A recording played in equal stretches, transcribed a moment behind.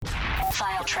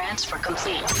File transfer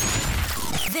complete.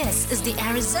 This is the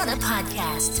Arizona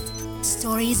Podcast.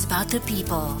 Stories about the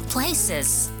people,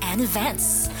 places, and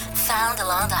events found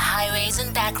along the highways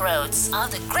and back roads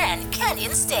of the Grand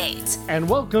Canyon State. And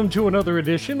welcome to another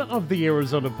edition of the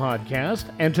Arizona Podcast.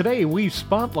 And today we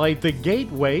spotlight the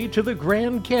gateway to the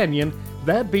Grand Canyon,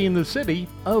 that being the city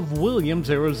of Williams,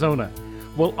 Arizona.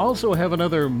 We'll also have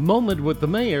another moment with the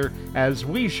mayor as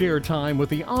we share time with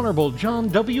the Honorable John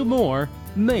W. Moore,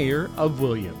 Mayor of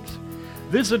Williams.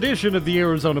 This edition of the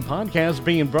Arizona Podcast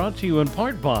being brought to you in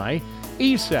part by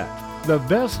ESET, the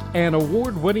best and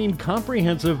award-winning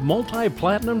comprehensive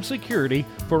multi-platinum security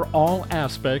for all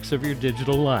aspects of your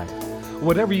digital life.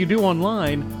 Whatever you do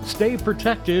online, stay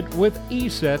protected with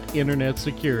ESET Internet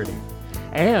Security.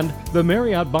 And the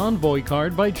Marriott Bonvoy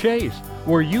Card by Chase,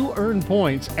 where you earn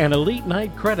points and elite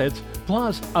night credits,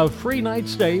 plus a free night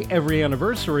stay every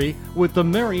anniversary with the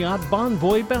Marriott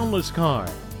Bonvoy Boundless Card.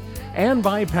 And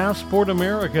by Passport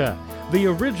America, the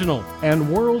original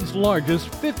and world's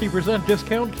largest 50%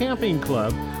 discount camping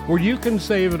club, where you can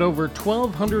save at over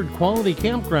 1,200 quality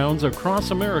campgrounds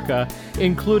across America,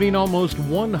 including almost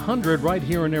 100 right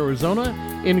here in Arizona,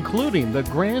 including the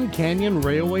Grand Canyon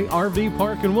Railway RV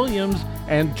Park in Williams,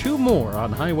 and 2 more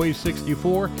on Highway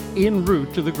 64 en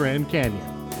route to the Grand Canyon.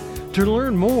 To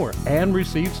learn more and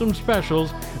receive some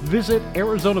specials, visit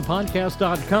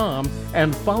ArizonaPodcast.com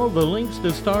and follow the links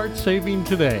to start saving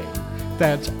today.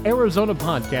 That's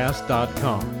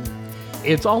ArizonaPodcast.com.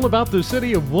 It's all about the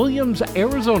city of Williams,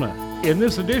 Arizona, in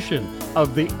this edition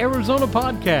of the Arizona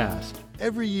Podcast.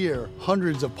 Every year,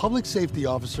 hundreds of public safety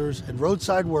officers and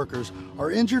roadside workers are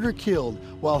injured or killed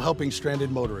while helping stranded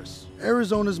motorists.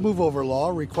 Arizona's move-over law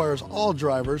requires all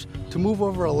drivers to move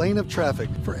over a lane of traffic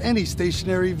for any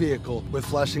stationary vehicle with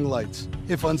flashing lights.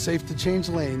 If unsafe to change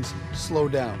lanes, slow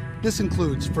down. This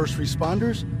includes first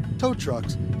responders, tow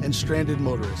trucks, and stranded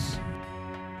motorists.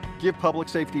 Give public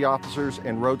safety officers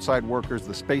and roadside workers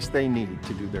the space they need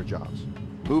to do their jobs.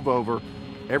 Move over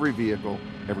every vehicle,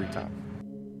 every time.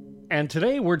 And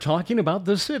today we're talking about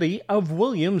the city of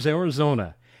Williams,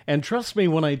 Arizona. And trust me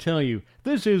when I tell you,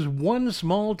 this is one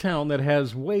small town that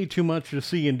has way too much to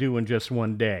see and do in just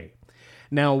one day.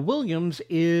 Now, Williams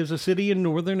is a city in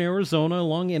northern Arizona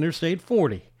along Interstate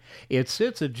 40. It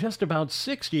sits at just about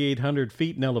 6,800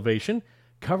 feet in elevation,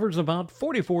 covers about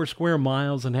 44 square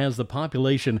miles, and has the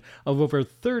population of over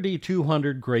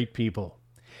 3,200 great people.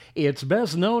 It's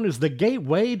best known as the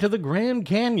gateway to the Grand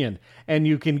Canyon, and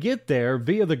you can get there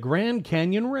via the Grand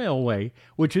Canyon Railway,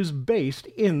 which is based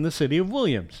in the city of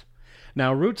Williams.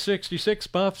 Now, Route 66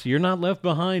 buffs, you're not left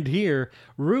behind here.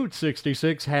 Route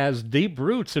 66 has deep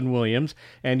roots in Williams,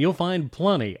 and you'll find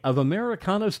plenty of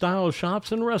Americana-style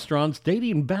shops and restaurants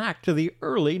dating back to the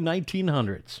early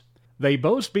 1900s. They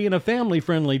boast being a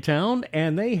family-friendly town,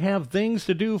 and they have things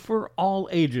to do for all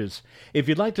ages. If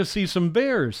you'd like to see some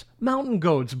bears, mountain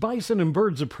goats, bison, and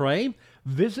birds of prey,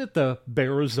 visit the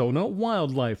Bearizona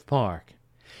Wildlife Park.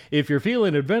 If you're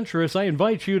feeling adventurous, I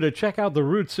invite you to check out the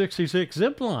Route 66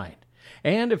 zip line.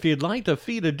 And if you'd like to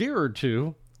feed a deer or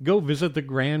two, go visit the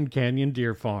Grand Canyon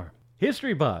Deer Farm.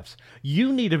 History buffs,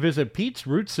 you need to visit Pete's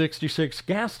Route 66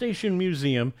 Gas Station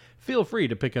Museum. Feel free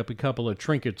to pick up a couple of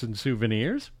trinkets and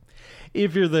souvenirs.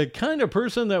 If you're the kind of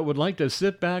person that would like to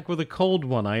sit back with a cold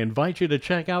one, I invite you to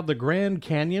check out the Grand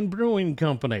Canyon Brewing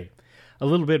Company. A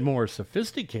little bit more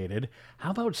sophisticated,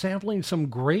 how about sampling some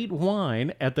great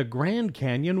wine at the Grand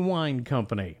Canyon Wine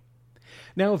Company?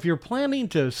 Now, if you're planning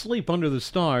to sleep under the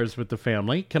stars with the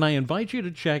family, can I invite you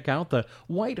to check out the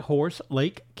White Horse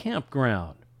Lake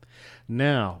Campground?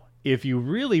 Now, if you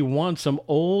really want some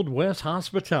Old West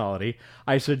hospitality,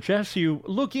 I suggest you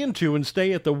look into and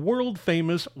stay at the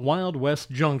world-famous Wild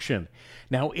West Junction.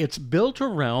 Now, it's built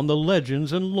around the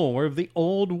legends and lore of the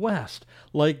Old West,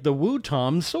 like the Woo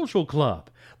Tom Social Club,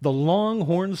 the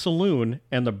Longhorn Saloon,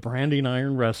 and the Branding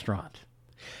Iron Restaurant.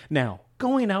 Now,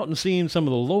 going out and seeing some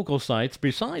of the local sites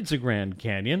besides the Grand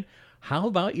Canyon, how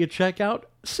about you check out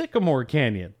Sycamore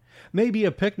Canyon? Maybe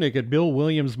a picnic at Bill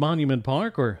Williams Monument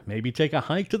Park, or maybe take a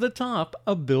hike to the top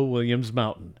of Bill Williams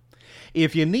Mountain.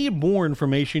 If you need more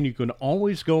information, you can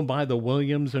always go by the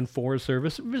Williams and Forest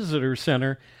Service Visitor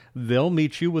Center. They'll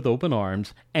meet you with open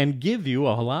arms and give you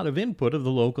a lot of input of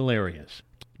the local areas.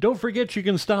 Don't forget you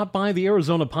can stop by the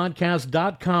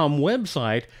ArizonaPodcast.com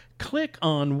website, click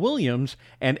on Williams,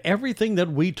 and everything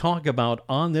that we talk about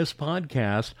on this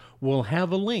podcast will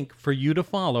have a link for you to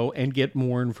follow and get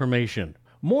more information.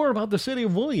 More about the city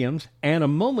of Williams and a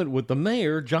moment with the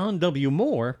mayor, John W.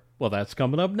 Moore, well, that's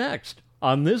coming up next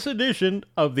on this edition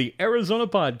of the Arizona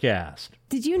Podcast.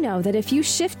 Did you know that if you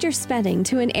shift your spending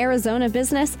to an Arizona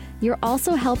business, you're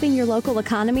also helping your local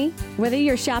economy? Whether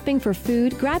you're shopping for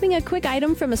food, grabbing a quick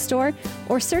item from a store,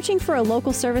 or searching for a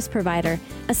local service provider,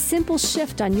 a simple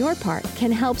shift on your part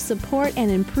can help support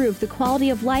and improve the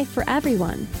quality of life for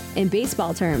everyone. In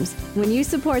baseball terms, when you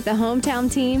support the hometown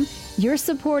team, you're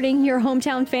supporting your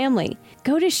hometown family.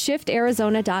 Go to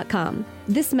shiftarizona.com.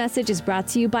 This message is brought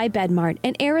to you by Bedmart,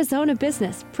 an Arizona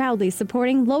business proudly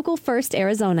supporting Local First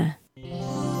Arizona.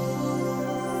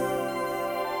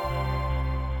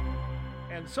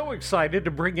 And so excited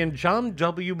to bring in John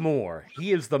W. Moore.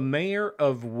 He is the mayor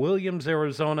of Williams,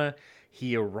 Arizona.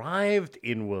 He arrived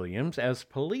in Williams as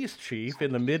police chief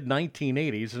in the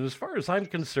mid-1980s, and as far as I'm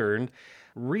concerned,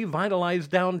 revitalized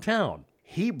downtown.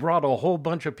 He brought a whole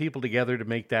bunch of people together to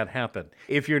make that happen.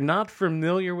 If you're not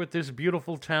familiar with this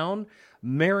beautiful town,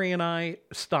 Mary and I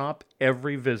stop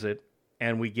every visit,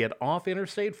 and we get off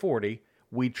Interstate 40.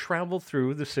 We travel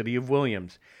through the city of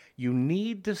Williams. You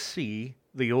need to see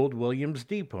the old Williams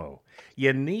Depot.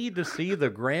 You need to see the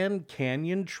Grand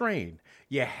Canyon train.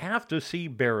 You have to see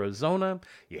Bearizona.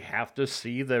 You have to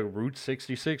see the Route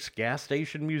 66 gas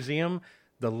station museum.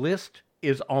 The list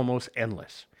is almost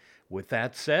endless. With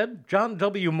that said, John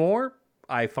W. Moore,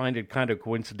 I find it kind of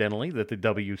coincidentally that the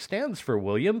W stands for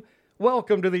William.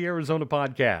 Welcome to the Arizona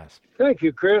Podcast. Thank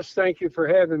you, Chris. Thank you for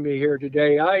having me here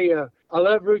today. I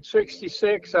love Route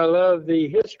 66. I love the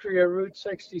history of Route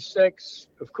 66.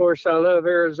 Of course, I love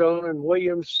Arizona and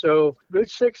Williams, so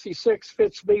Route 66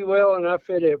 fits me well, and I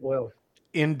fit it well.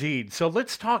 Indeed. So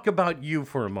let's talk about you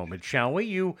for a moment, shall we?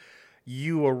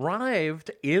 You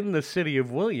arrived in the city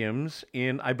of Williams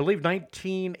in, I believe,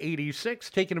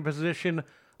 1986, taking a position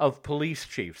of police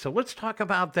chief. So let's talk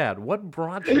about that. What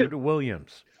brought you to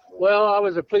Williams? Well, I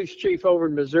was a police chief over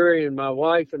in Missouri, and my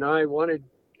wife and I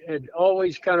had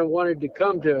always kind of wanted to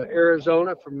come to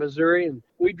Arizona from Missouri, and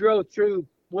we drove through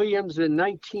Williams in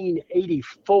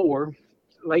 1984,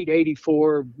 late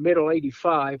 84, middle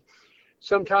 85.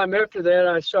 Sometime after that,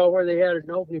 I saw where they had an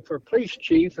opening for police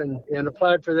chief and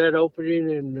applied for that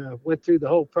opening and went through the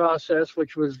whole process,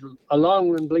 which was a long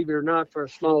one, believe it or not, for a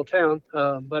small town.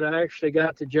 But I actually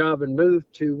got the job and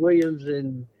moved to Williams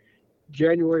in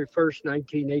January 1st,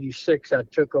 1986. I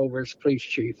took over as police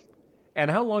chief. And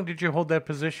how long did you hold that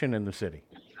position in the city?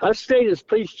 I stayed as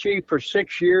police chief for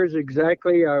 6 years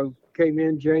exactly. I came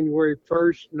in January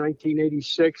 1st,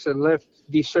 1986 and left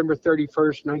December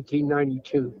 31st,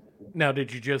 1992. Now,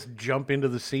 did you just jump into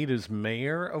the seat as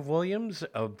mayor of Williams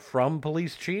from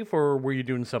police chief, or were you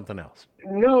doing something else?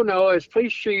 No. As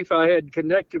police chief, I had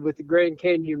connected with the Grand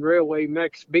Canyon Railway,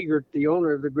 Max Biegert, the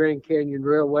owner of the Grand Canyon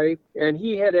Railway, and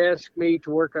he had asked me to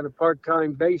work on a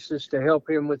part-time basis to help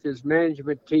him with his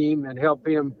management team and help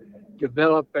him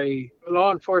develop a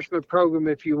law enforcement program,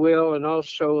 if you will, and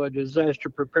also a disaster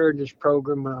preparedness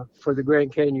program for the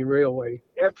Grand Canyon Railway.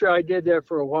 After I did that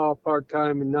for a while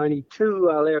part-time in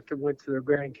 92, I left and went to the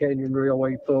Grand Canyon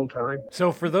Railway full-time.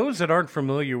 So for those that aren't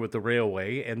familiar with the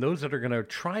railway and those that are going to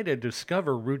try to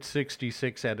discover Route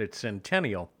 66 at its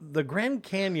centennial, the Grand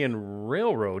Canyon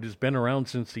Railroad has been around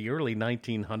since the early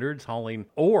 1900s, hauling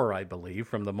ore, I believe,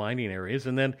 from the mining areas,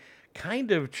 and then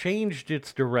kind of changed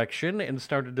its direction and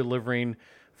started delivering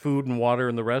food and water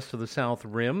in the rest of the South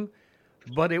Rim.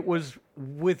 But it was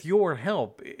with your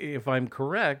help, if I'm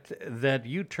correct, that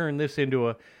you turned this into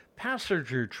a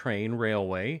passenger train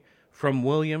railway from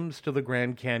Williams to the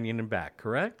Grand Canyon and back,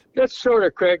 correct? That's sort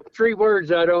of correct. 3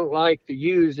 words I don't like to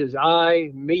use is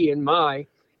I, me, and my.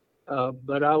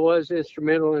 But I was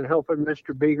instrumental in helping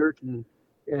Mr. Biegert and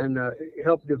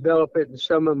helped develop it, and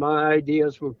some of my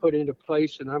ideas were put into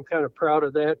place, and I'm kind of proud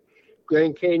of that.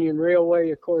 Grand Canyon Railway,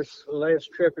 of course, the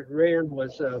last trip it ran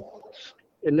was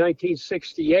in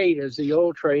 1968 as the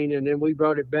old train, and then we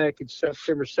brought it back in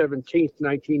September 17th,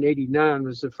 1989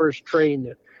 was the first train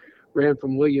that ran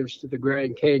from Williams to the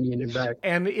Grand Canyon and back.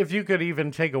 And if you could even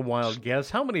take a wild guess,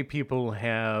 how many people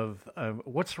have,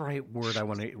 what's the right word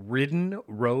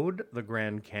rode the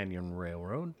Grand Canyon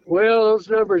Railroad? Well, those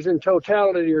numbers in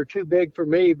totality are too big for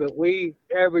me, but we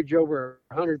average over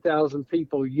 100,000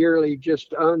 people yearly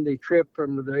just on the trip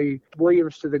from the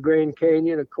Williams to the Grand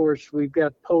Canyon. Of course, we've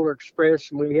got Polar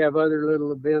Express, and we have other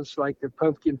little events like the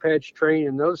Pumpkin Patch Train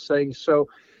and those things. So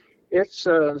it's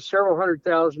several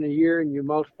 100,000 a year, and you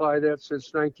multiply that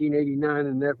since 1989,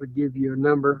 and that would give you a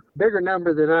bigger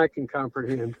number than I can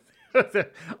comprehend.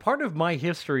 Part of my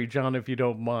history, John, if you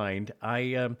don't mind,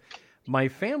 my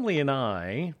family and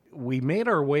I, we made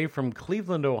our way from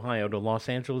Cleveland, Ohio to Los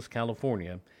Angeles,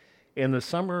 California in the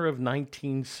summer of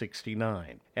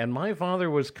 1969. And my father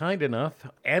was kind enough,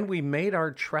 and we made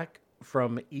our trek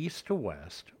from east to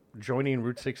west joining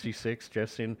Route 66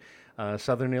 just in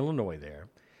southern Illinois there.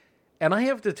 And I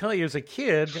have to tell you, as a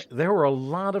kid, there were a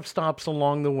lot of stops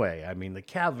along the way. I mean, the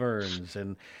caverns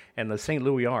and the St.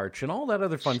 Louis Arch and all that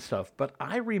other fun stuff. But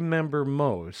I remember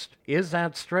most is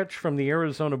that stretch from the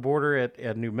Arizona border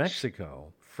at New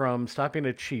Mexico, from stopping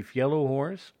at Chief Yellow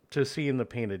Horse to seeing the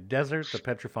Painted Desert, the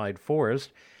Petrified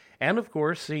Forest, and, of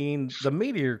course, seeing the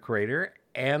Meteor Crater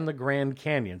and the Grand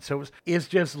Canyon. So it's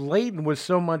just laden with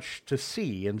so much to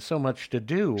see and so much to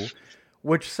do,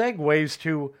 which segues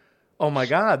to, oh my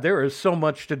God, there is so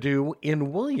much to do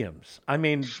in Williams. I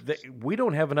mean, we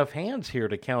don't have enough hands here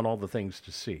to count all the things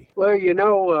to see. Well,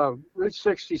 Route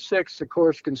 66, of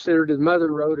course, considered the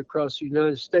mother road across the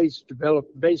United States,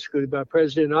 developed basically by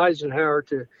President Eisenhower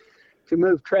to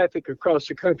move traffic across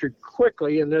the country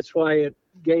quickly, and that's why it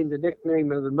gained the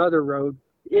nickname of the mother road.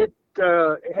 It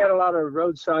had a lot of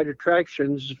roadside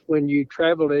attractions when you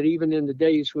traveled it. Even in the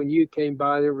days when you came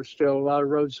by, there were still a lot of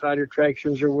roadside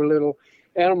attractions. There were little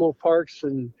animal parks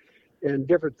and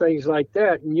different things like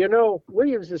that. And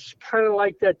Williams is kind of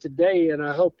like that today, and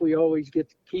I hope we always get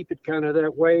to keep it kind of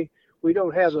that way. We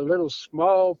don't have the little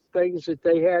small things that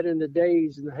they had in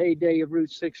the heyday of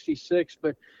Route 66,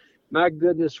 but my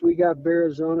goodness, we got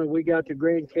Bearizona, we got the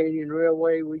Grand Canyon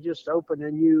Railway. We just opened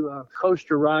a new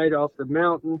coaster ride off the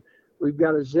mountain. We've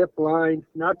got a zip line,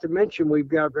 not to mention we've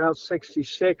got Route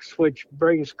 66, which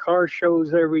brings car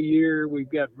shows every year. We've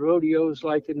got rodeos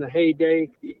like in the heyday.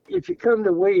 If you come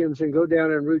to Williams and go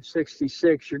down on Route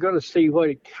 66, you're going to see what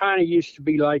it kind of used to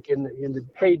be like in the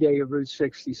heyday of Route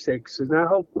 66. And I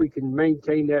hope we can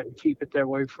maintain that and keep it that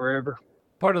way forever.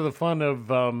 Part of the fun of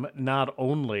not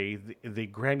only the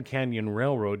Grand Canyon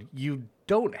Railroad, you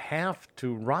don't have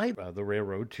to ride the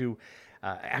railroad to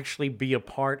actually be a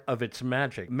part of its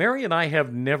magic. Mary and I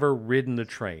have never ridden the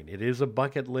train. It is a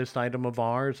bucket list item of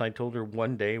ours. I told her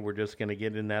one day we're just going to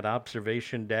get in that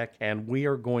observation deck and we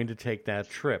are going to take that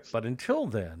trip. But until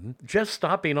then, just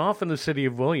stopping off in the city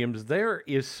of Williams, there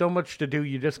is so much to do,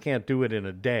 you just can't do it in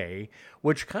a day,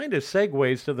 which kind of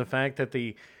segues to the fact that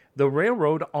the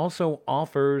railroad also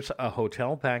offers a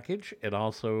hotel package. It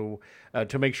also,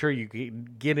 to make sure you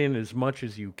get in as much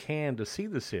as you can to see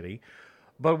the city.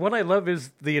 But what I love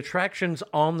is the attractions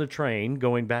on the train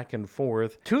going back and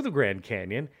forth to the Grand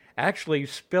Canyon actually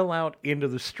spill out into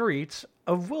the streets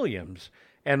of Williams.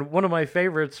 And one of my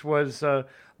favorites was the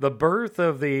birth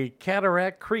of the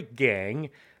Cataract Creek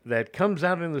Gang that comes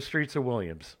out in the streets of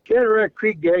Williams. Cataract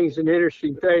Creek Gang is an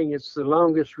interesting thing. It's the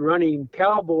longest running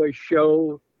cowboy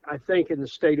show, I think, in the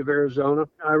state of Arizona.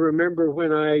 I remember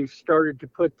when I started to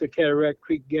put the Cataract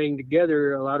Creek Gang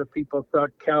together, a lot of people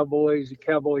thought cowboys,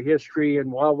 cowboy history,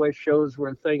 and Wild West shows were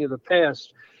a thing of the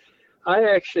past. I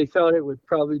actually thought it would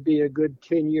probably be a good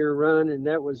 10-year run, and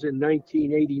that was in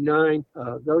 1989.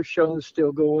 Those shows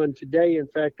still go on today. In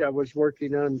fact, I was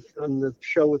working on the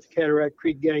show with the Cataract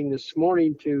Creek Gang this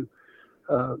morning to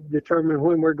determine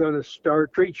when we're going to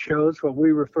start street shows, what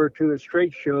we refer to as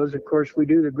street shows. Of course, we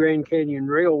do the Grand Canyon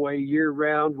Railway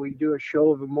year-round. We do a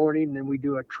show in the morning, and then we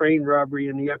do a train robbery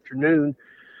in the afternoon.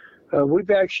 We've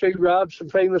actually robbed some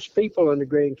famous people on the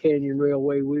Grand Canyon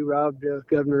Railway. We robbed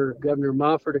Governor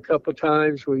Moffett a couple of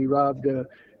times. We robbed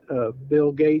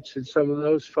Bill Gates and some of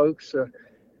those folks.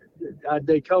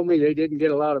 They told me they didn't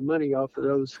get a lot of money off of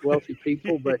those wealthy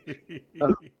people, but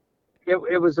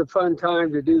it was a fun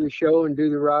time to do the show and do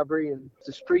the robbery. And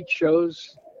the street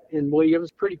shows in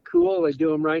Williams, pretty cool. They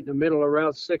do them right in the middle of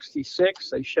Route 66.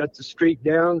 They shut the street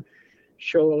down.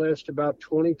 Show will last about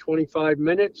 20-25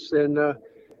 minutes, and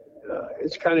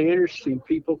it's kind of interesting.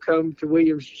 People come to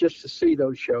Williams just to see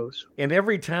those shows. In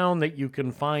every town that you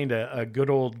can find a good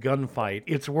old gunfight,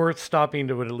 it's worth stopping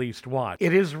to at least watch.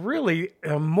 It is really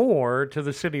more to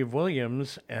the city of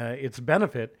Williams, its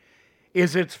benefit,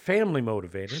 is it's family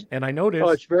motivated. And I noticed...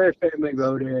 Oh, it's very family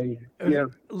motivated, yeah.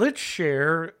 Let's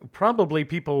share, probably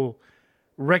people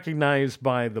recognize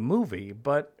by the movie,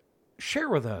 but share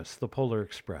with us the Polar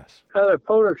Express. The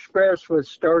Polar Express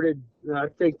was started, I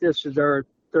think this is our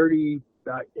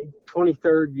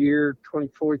 23rd year,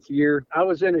 24th year. I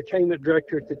was entertainment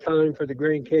director at the time for the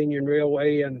Grand Canyon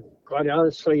Railway, and quite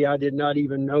honestly, I did not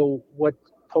even know what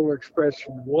Polar Express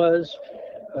was.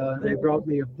 They brought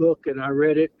me a book, and I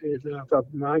read it, and I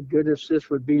thought, my goodness, this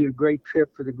would be a great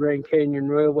trip for the Grand Canyon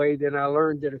Railway. Then I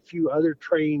learned that a few other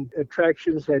train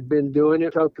attractions had been doing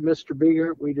it. Talked to Mr.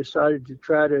 Beager. We decided to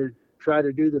try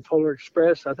to do the Polar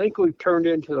Express. I think we've turned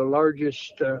into the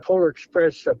largest Polar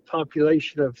Express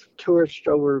population of tourists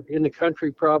over in the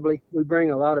country, probably. We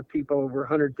bring a lot of people, over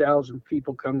 100,000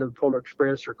 people come to the Polar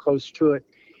Express or close to it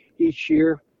each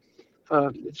year.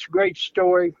 It's a great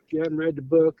story if you haven't read the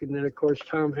book. And then, of course,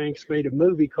 Tom Hanks made a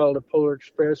movie called The Polar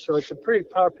Express. So it's a pretty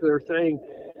popular thing.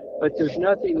 But there's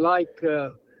nothing like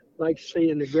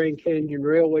seeing the Grand Canyon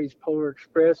Railway's Polar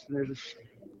Express. And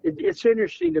it's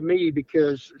interesting to me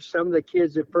because some of the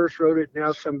kids that first rode it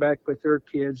now come back with their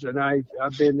kids. And I've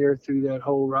been there through that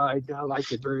whole ride. And I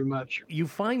like it very much. You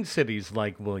find cities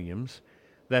like Williams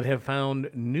that have found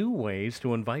new ways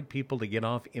to invite people to get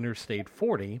off Interstate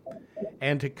 40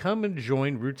 and to come and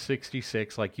join Route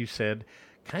 66, like you said,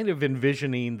 kind of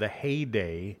envisioning the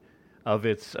heyday of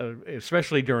its,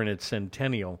 especially during its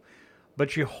centennial.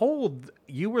 But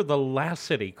you were the last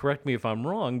city, correct me if I'm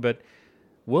wrong, but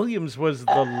Williams was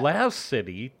the last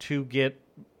city to get,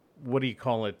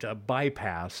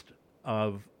 bypassed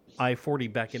of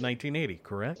I-40 back in 1980,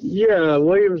 correct? Yeah,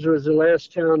 Williams was the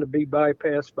last town to be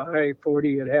bypassed by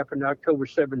I-40. It happened October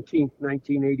 17th,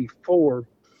 1984.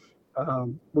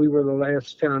 We were the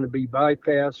last town to be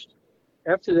bypassed.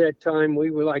 After that time,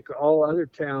 we were like all other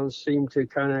towns, seemed to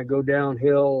kind of go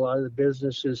downhill. A lot of the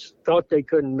businesses thought they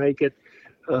couldn't make it.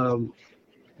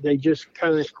 They just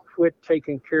kind of quit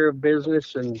taking care of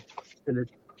business, and the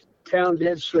town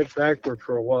did slip backward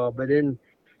for a while. But in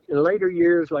later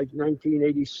years, like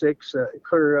 1986,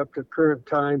 clear up to current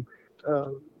time,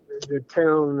 the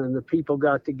town and the people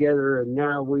got together, and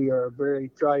now we are a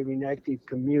very thriving, active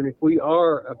community. We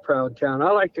are a proud town. I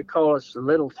like to call us a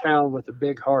little town with a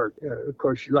big heart. Of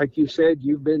course, like you said,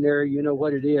 you've been there, you know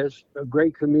what it is. A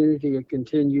great community. It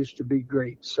continues to be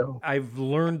great. So I've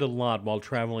learned a lot while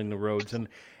traveling the roads, and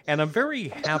I'm very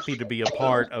happy to be a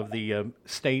part of the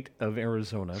state of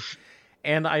Arizona.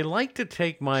 And I like to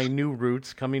take my new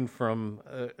routes coming from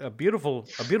a beautiful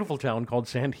town called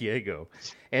San Diego,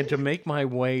 and to make my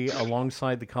way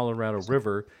alongside the Colorado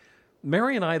River.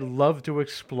 Mary and I love to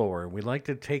explore. We like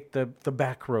to take the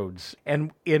back roads.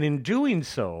 And in doing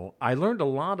so, I learned a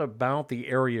lot about the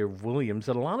area of Williams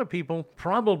that a lot of people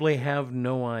probably have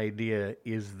no idea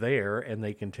is there and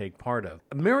they can take part of.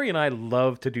 Mary and I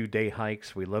love to do day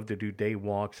hikes. We love to do day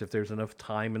walks if there's enough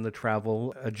time in the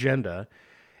travel agenda.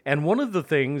 And one of the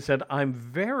things that I'm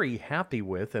very happy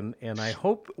with, and I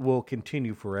hope will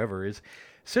continue forever, is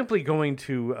simply going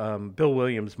to Bill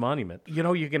Williams Monument. You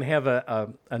know, you can have a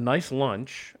nice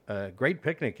lunch, great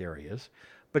picnic areas,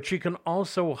 but you can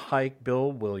also hike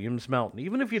Bill Williams Mountain.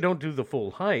 Even if you don't do the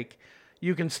full hike,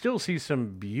 you can still see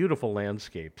some beautiful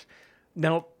landscapes.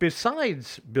 Now,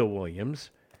 besides Bill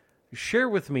Williams, share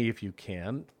with me, if you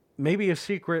can, maybe a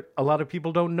secret a lot of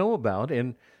people don't know about,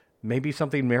 and maybe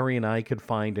something Mary and I could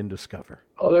find and discover.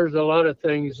 Oh, there's a lot of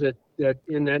things that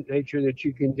in that nature that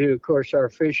you can do. Of course, our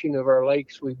fishing of our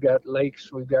lakes, we've got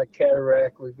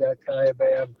Cataract, we've got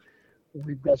Kaibab.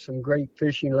 We've got some great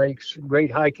fishing lakes,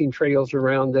 great hiking trails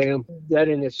around them. That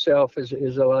in itself is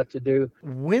a lot to do.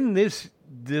 When this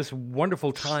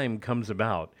wonderful time comes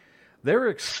about, they're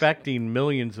expecting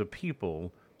millions of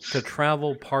people to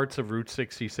travel parts of Route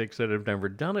 66 that have never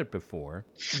done it before.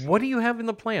 What do you have in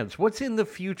the plans? What's in the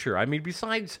future? I mean,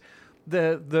 besides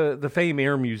the Fame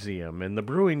Air Museum and the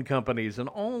brewing companies and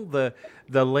all the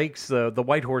lakes, the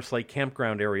White Horse Lake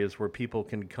campground areas where people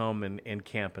can come and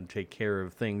camp and take care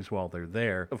of things while they're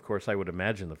there. Of course, I would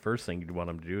imagine the first thing you'd want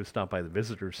them to do is stop by the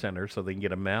visitor center so they can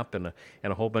get a map and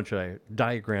a whole bunch of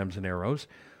diagrams and arrows.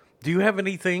 Do you have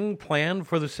anything planned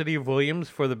for the city of Williams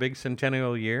for the big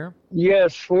centennial year?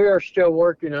 Yes, we are still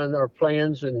working on our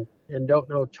plans and don't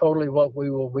know totally what we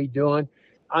will be doing.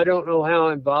 I don't know how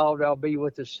involved I'll be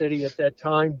with the city at that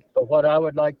time, but what I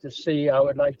would like to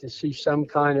see some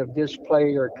kind of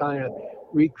display or kind of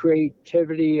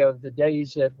recreativity of the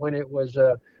days that when it was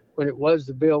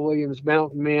the Bill Williams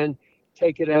Mountain Men,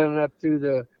 take it on up through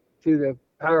the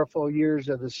powerful years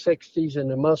of the 60s and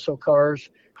the muscle cars,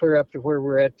 clear up to where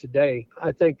we're at today.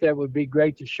 I think that would be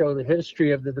great to show the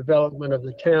history of the development of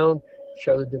the town,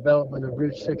 show the development of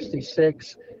Route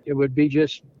 66. It would be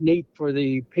just neat for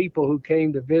the people who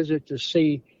came to visit to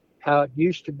see how it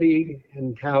used to be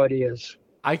and how it is.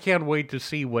 I can't wait to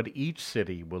see what each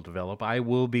city will develop. I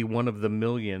will be one of the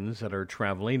millions that are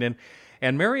traveling.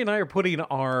 And Mary and I are putting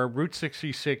our Route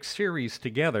 66 series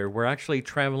together. We're actually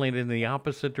traveling in the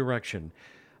opposite direction.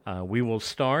 We will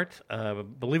start,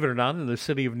 believe it or not, in the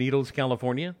city of Needles,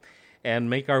 California, and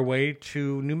make our way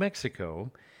to New Mexico.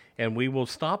 And we will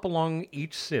stop along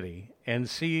each city and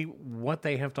see what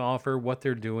they have to offer, what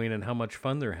they're doing, and how much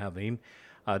fun they're having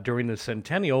during the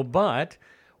centennial. But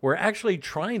we're actually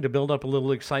trying to build up a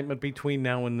little excitement between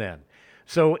now and then.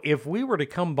 So if we were to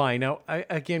come by, now,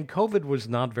 again, COVID was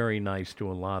not very nice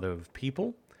to a lot of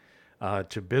people,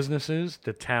 to businesses,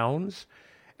 to towns.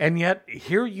 And yet,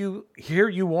 here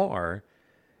you are,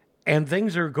 and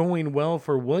things are going well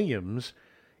for Williams.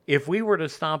 If we were to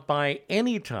stop by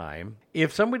any time,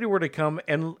 if somebody were to come,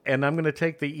 and I'm going to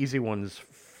take the easy ones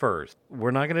first.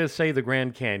 We're not going to say the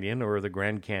Grand Canyon or the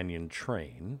Grand Canyon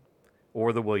train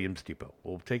or the Williams Depot.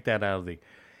 We'll take that out of the...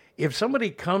 If somebody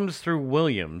comes through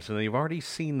Williams and they've already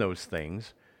seen those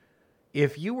things,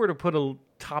 if you were to put a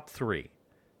top 3,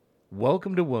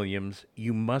 welcome to Williams,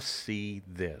 you must see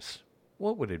this,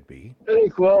 what would it be? I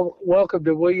think, welcome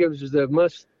to Williams is the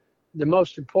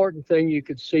most important thing you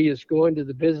could see is going to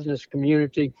the business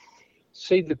community,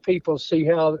 see the people, see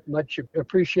how much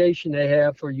appreciation they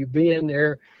have for you being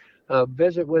there,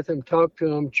 visit with them, talk to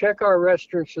them, check our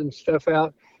restaurants and stuff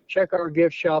out, check our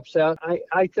gift shops out.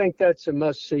 I think that's a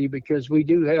must-see because we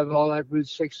do have all that Route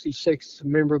 66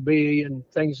 memorabilia and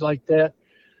things like that.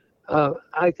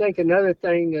 I think another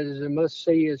thing that is a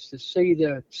must-see is to see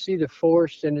the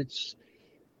forest in its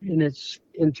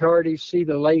entirety, see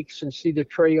the lakes and see the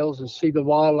trails and see the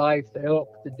wildlife, the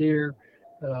elk, the deer.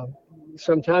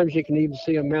 Sometimes you can even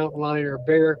see a mountain lion or a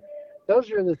bear.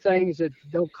 Those are the things that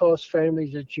don't cost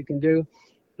families that you can do.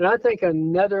 And I think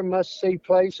another must-see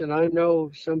place, and I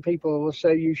know some people will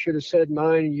say you should have said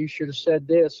mine and you should have said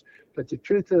this, but the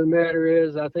truth of the matter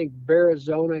is I think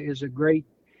Bearizona is a great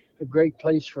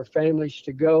place for families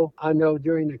to go. I know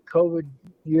during the COVID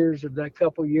years of that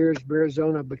couple years,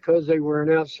 Bearizona, because they were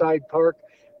an outside park,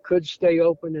 could stay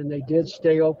open, and they did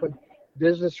stay open.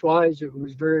 Business-wise, it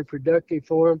was very productive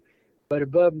for them. But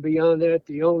above and beyond that,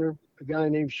 the owner, a guy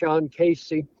named Sean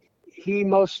Casey, he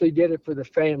mostly did it for the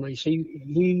families.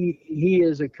 He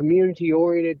is a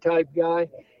community-oriented type guy,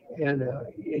 and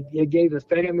it gave the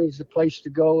families a place to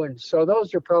go. And so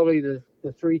those are probably the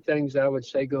 3 things I would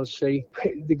say go see.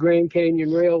 The Grand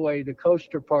Canyon Railway, the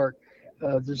Coaster Park,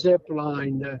 the zip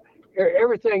line,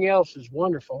 everything else is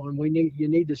wonderful, and you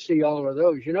need to see all of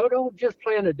those. Don't just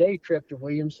plan a day trip to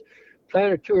Williams.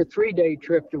 Plan a 2 or 3 day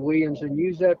trip to Williams and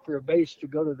use that for a base to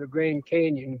go to the Grand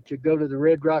Canyon, to go to the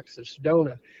Red Rocks of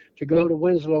Sedona, to go to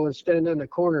Winslow and stand on the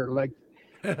corner like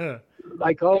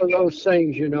all of those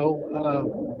things,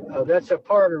 that's a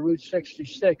part of Route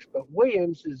 66. But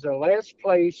Williams is the last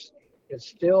place that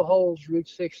still holds Route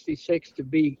 66 to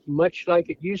be much like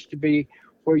it used to be,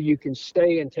 where you can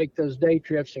stay and take those day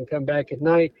trips and come back at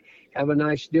night, have a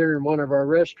nice dinner in one of our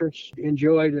restaurants,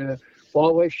 enjoy the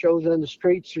walkway shows on the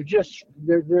streets.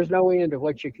 There's no end to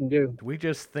what you can do. We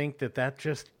just think that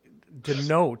just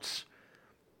denotes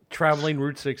traveling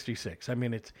Route 66. I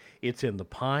mean, it's in the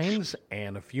pines,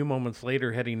 and a few moments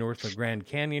later, heading north of Grand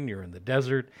Canyon, you're in the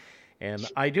desert. And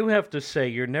I do have to say,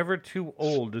 you're never too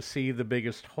old to see the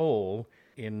biggest hole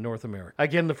in North America.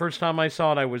 Again, the first time I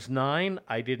saw it, I was 9.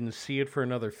 I didn't see it for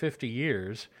another 50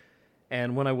 years.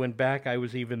 And when I went back, I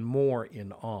was even more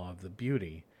in awe of the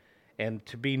beauty. And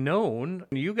to be known,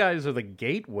 you guys are the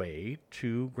gateway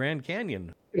to Grand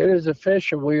Canyon. It is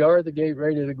official. We are the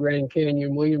gateway to the Grand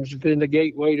Canyon. Williams has been the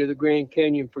gateway to the Grand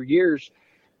Canyon for years.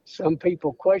 Some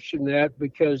people question that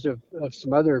because of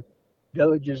some other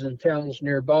villages and towns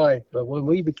nearby. But when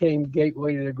we became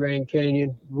gateway to the Grand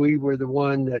Canyon, we were the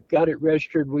one that got it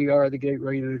registered. We are the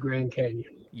gateway to the Grand Canyon.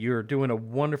 You're doing a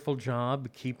wonderful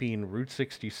job keeping Route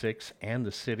 66 and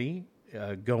the city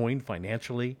going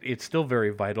financially. It's still very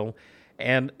vital.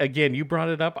 And again, you brought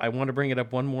it up. I want to bring it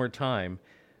up one more time.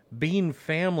 Being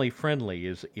family friendly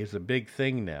is a big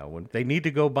thing now. When they need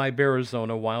to go by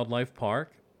Bearizona Wildlife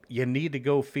Park, you need to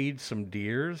go feed some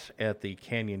deers at the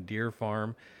Canyon Deer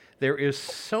Farm. There is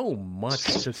so much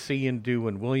to see and do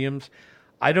in Williams.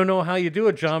 I don't know how you do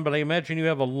it, John, but I imagine you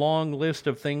have a long list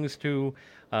of things to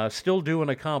still do and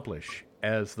accomplish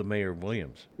as the mayor of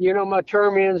Williams. My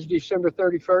term ends December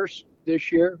 31st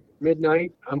this year,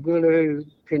 midnight. I'm going to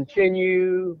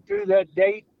continue through that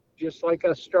date, just like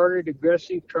I started,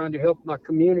 aggressive, trying to help my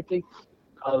community.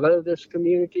 I love this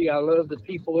community. I love the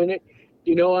people in it.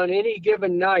 On any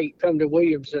given night, come to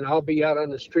Williams and I'll be out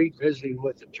on the street visiting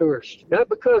with the tourists. Not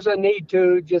because I need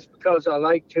to, just because I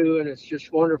like to, and it's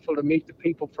just wonderful to meet the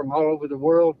people from all over the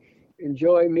world.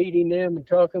 Enjoy meeting them and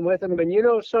talking with them.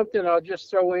 And something I'll just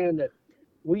throw in that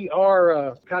we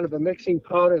are kind of a mixing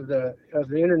pot of the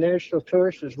international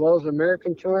tourists as well as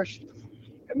American tourists.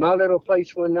 At my little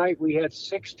place one night, we had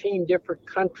 16 different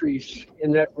countries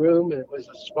in that room, and it was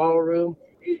a small room.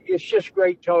 It's just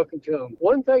great talking to them.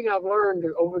 One thing I've learned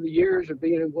over the years of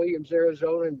being in Williams,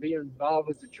 Arizona, and being involved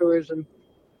with the tourism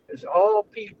is all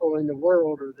people in the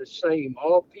world are the same.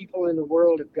 All people in the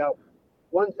world have got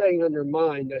one thing on their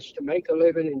mind, that's to make a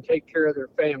living and take care of their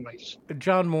families.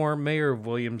 John Moore, Mayor of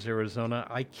Williams, Arizona,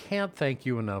 I can't thank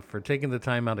you enough for taking the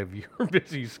time out of your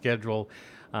busy schedule.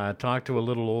 talk to a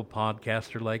little old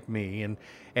podcaster like me,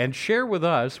 and share with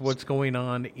us what's going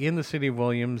on in the city of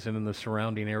Williams and in the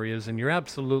surrounding areas. And you're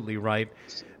absolutely right.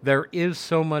 There is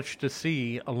so much to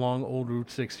see along Old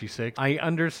Route 66. I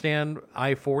understand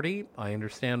I-40. I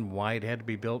understand why it had to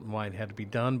be built and why it had to be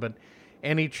done, but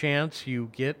any chance you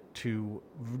get to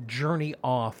journey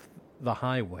off the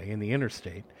highway and the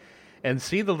interstate and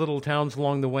see the little towns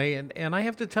along the way, and I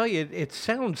have to tell you, it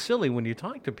sounds silly when you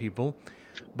talk to people,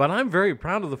 but I'm very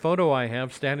proud of the photo I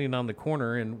have standing on the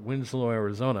corner in Winslow,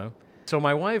 Arizona. So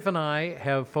my wife and I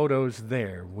have photos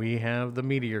there. We have the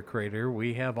meteor crater.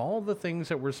 We have all the things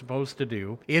that we're supposed to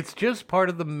do. It's just part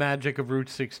of the magic of Route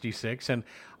 66, and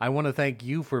I want to thank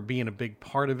you for being a big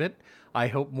part of it. I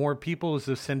hope more people, as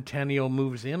the centennial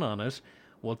moves in on us,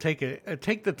 will take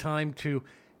the time to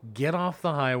get off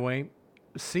the highway,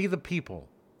 see the people.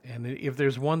 And if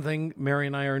there's one thing Mary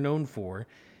and I are known for,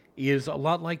 is a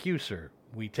lot like you, sir.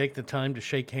 We take the time to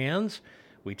shake hands.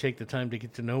 We take the time to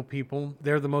get to know people.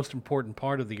 They're the most important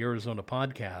part of the Arizona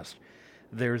podcast.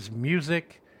 There's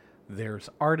music, there's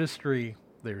artistry,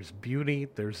 there's beauty,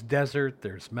 there's desert,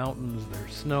 there's mountains,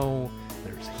 there's snow,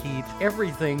 there's heat.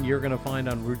 Everything you're going to find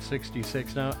on Route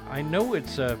 66. Now, I know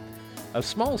it's a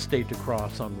small state to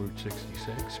cross on Route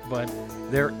 66, but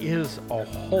there is a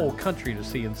whole country to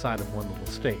see inside of one little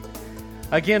state.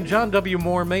 Again, John W.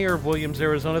 Moore, Mayor of Williams,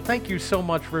 Arizona, thank you so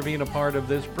much for being a part of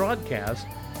this broadcast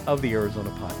of the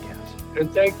Arizona Podcast.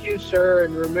 And thank you, sir,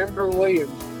 and remember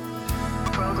Williams.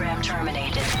 Program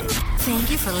terminated.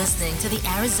 Thank you for listening to the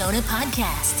Arizona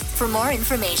Podcast. For more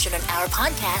information on our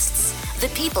podcasts, the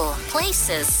people,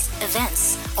 places,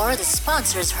 events, or the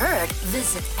sponsors heard,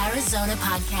 visit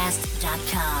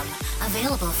ArizonaPodcast.com.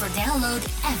 Available for download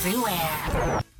everywhere.